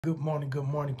Good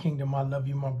morning, Kingdom. I love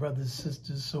you, my brothers and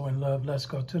sisters. So in love, let's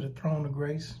go to the throne of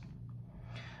grace.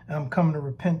 I'm coming to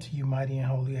repent to you, mighty and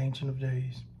holy, ancient of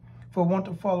days. For I want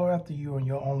to follow after you and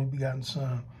your only begotten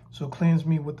Son. So cleanse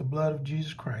me with the blood of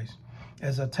Jesus Christ,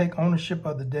 as I take ownership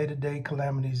of the day-to-day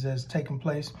calamities that has taken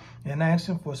place and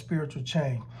asking for spiritual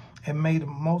change. And may the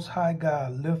Most High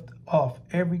God lift off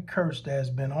every curse that has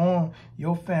been on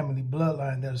your family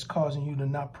bloodline that is causing you to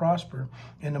not prosper.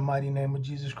 In the mighty name of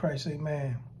Jesus Christ,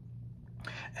 amen.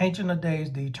 Ancient of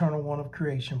days, the eternal one of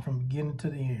creation, from beginning to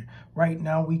the end. Right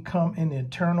now we come in the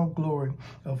eternal glory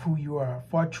of who you are.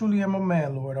 For I truly am a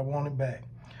man, Lord, I want it back.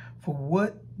 For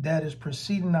what that is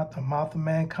proceeding out the mouth of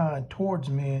mankind towards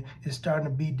men is starting to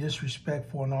be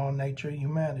disrespectful in all nature and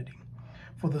humanity.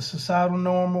 For the societal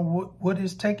norm of what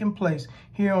is taking place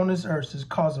here on this earth is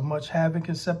causing much havoc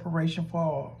and separation for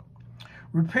all.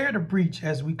 Repair the breach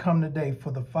as we come today,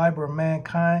 for the fiber of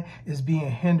mankind is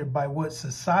being hindered by what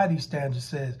society standard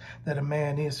says that a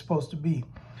man is supposed to be.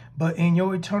 But in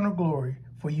your eternal glory,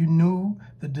 for you knew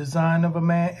the design of a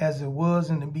man as it was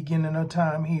in the beginning of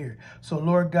time here. So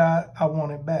Lord God, I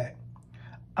want it back.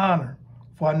 Honor,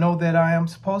 for I know that I am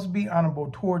supposed to be honorable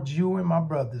towards you and my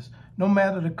brothers, no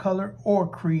matter the color or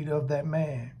creed of that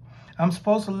man. I'm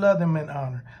supposed to love them in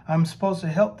honor. I'm supposed to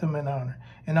help them in honor.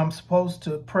 And I'm supposed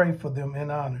to pray for them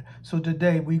in honor. So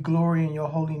today we glory in your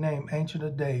holy name, Ancient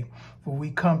of Days, for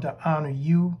we come to honor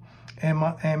you and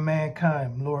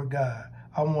mankind, Lord God.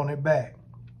 I want it back.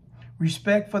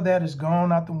 Respect for that is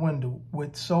gone out the window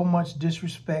with so much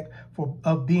disrespect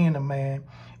of being a man.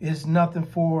 It's nothing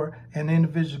for an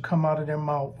individual to come out of their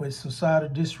mouth with societal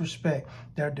disrespect,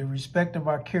 that the respect of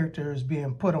our character is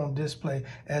being put on display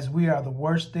as we are the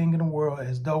worst thing in the world,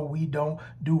 as though we don't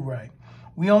do right.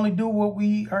 We only do what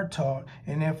we are taught,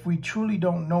 and if we truly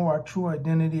don't know our true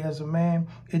identity as a man,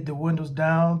 it dwindles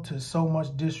down to so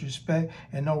much disrespect,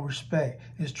 and no respect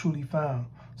is truly found.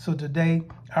 So today,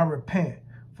 I repent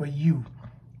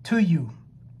to you.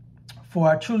 For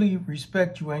I truly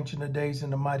respect you, Ancient of Days,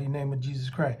 in the mighty name of Jesus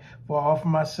Christ. For I offer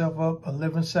myself up a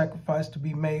living sacrifice to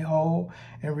be made whole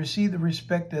and receive the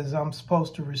respect as I'm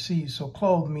supposed to receive. So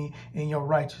clothe me in your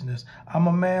righteousness. I'm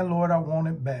a man, Lord, I want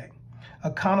it back.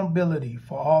 Accountability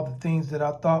for all the things that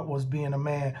I thought was being a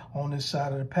man on this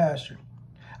side of the pasture.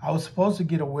 I was supposed to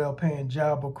get a well-paying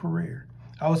job or career.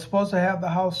 I was supposed to have the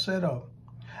house set up.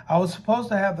 I was supposed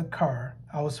to have the car.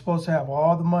 I was supposed to have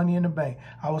all the money in the bank.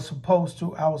 I was supposed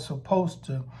to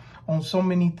on so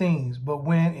many things. But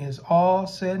when it's all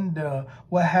said and done,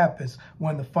 what happens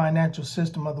when the financial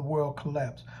system of the world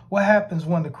collapses? What happens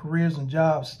when the careers and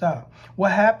jobs stop?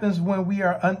 What happens when we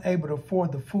are unable to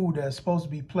afford the food that is supposed to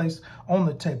be placed on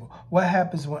the table? What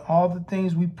happens when all the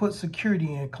things we put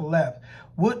security in collapse?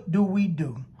 What do we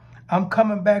do? I'm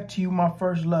coming back to you, my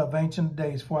first love, Ancient of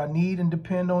Days, for I need and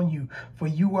depend on you. For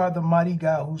you are the mighty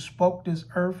God who spoke this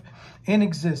earth in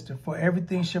existence. For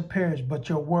everything shall perish, but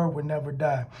your word will never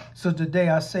die. So today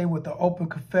I say with the open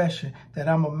confession that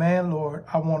I'm a man, Lord,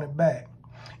 I want it back.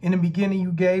 In the beginning,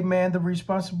 you gave man the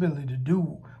responsibility to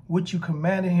do what you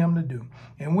commanded him to do.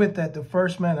 And with that, the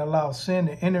first man allowed sin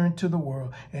to enter into the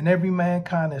world, and every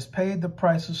mankind has paid the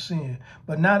price of sin,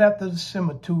 but not after the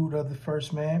similitude of the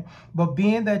first man. But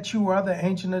being that you are the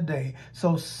Ancient of Days,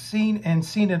 so seen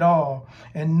it all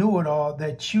and knew it all,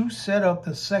 that you set up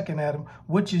the second Adam,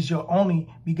 which is your only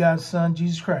begotten Son,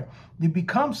 Jesus Christ, to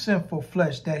become sinful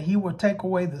flesh, that he will take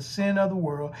away the sin of the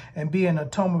world and be an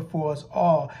atonement for us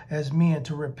all as men,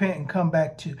 to repent and come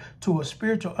back to a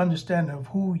spiritual understanding of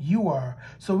who you are.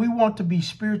 So we want to be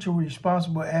spiritually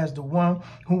responsible as the one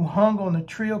who hung on the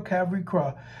tree of Calvary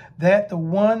cross, that the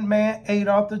one man ate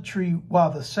off the tree while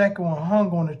the second one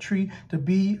hung on the tree to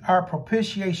be our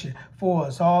propitiation for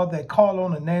us all that call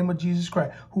on the name of Jesus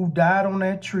Christ, who died on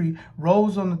that tree,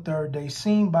 rose on the third day,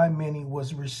 seen by many,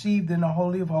 was received in the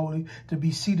Holy of Holies to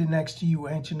be seated next to you,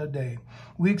 Ancient of Days.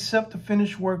 We accept the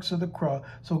finished works of the cross,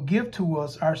 so give to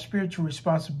us our spiritual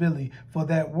responsibility for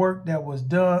that work that was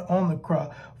done on the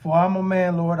cross. For I'm a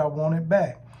man, Lord, I want it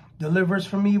back. Deliver us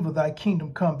from evil, thy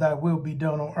kingdom come, thy will be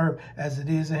done on earth as it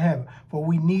is in heaven. For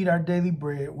we need our daily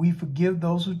bread. We forgive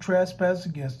those who trespass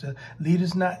against us. Lead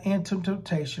us not into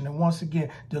temptation, and once again,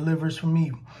 deliver us from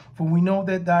evil. For we know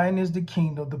that thine is the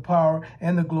kingdom, the power,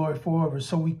 and the glory forever.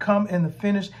 So we come in the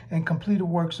finished and completed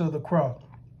works of the cross.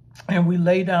 And we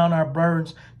lay down our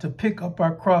burdens to pick up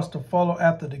our cross to follow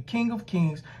after the King of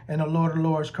Kings and the Lord of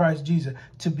Lords, Christ Jesus,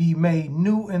 to be made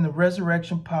new in the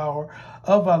resurrection power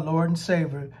of our Lord and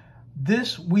Savior.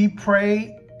 This we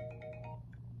pray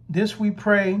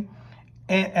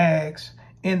and ask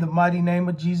in the mighty name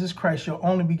of Jesus Christ, your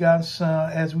only begotten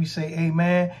Son, as we say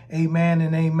amen, amen,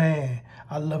 and amen.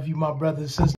 I love you, my brothers and sisters.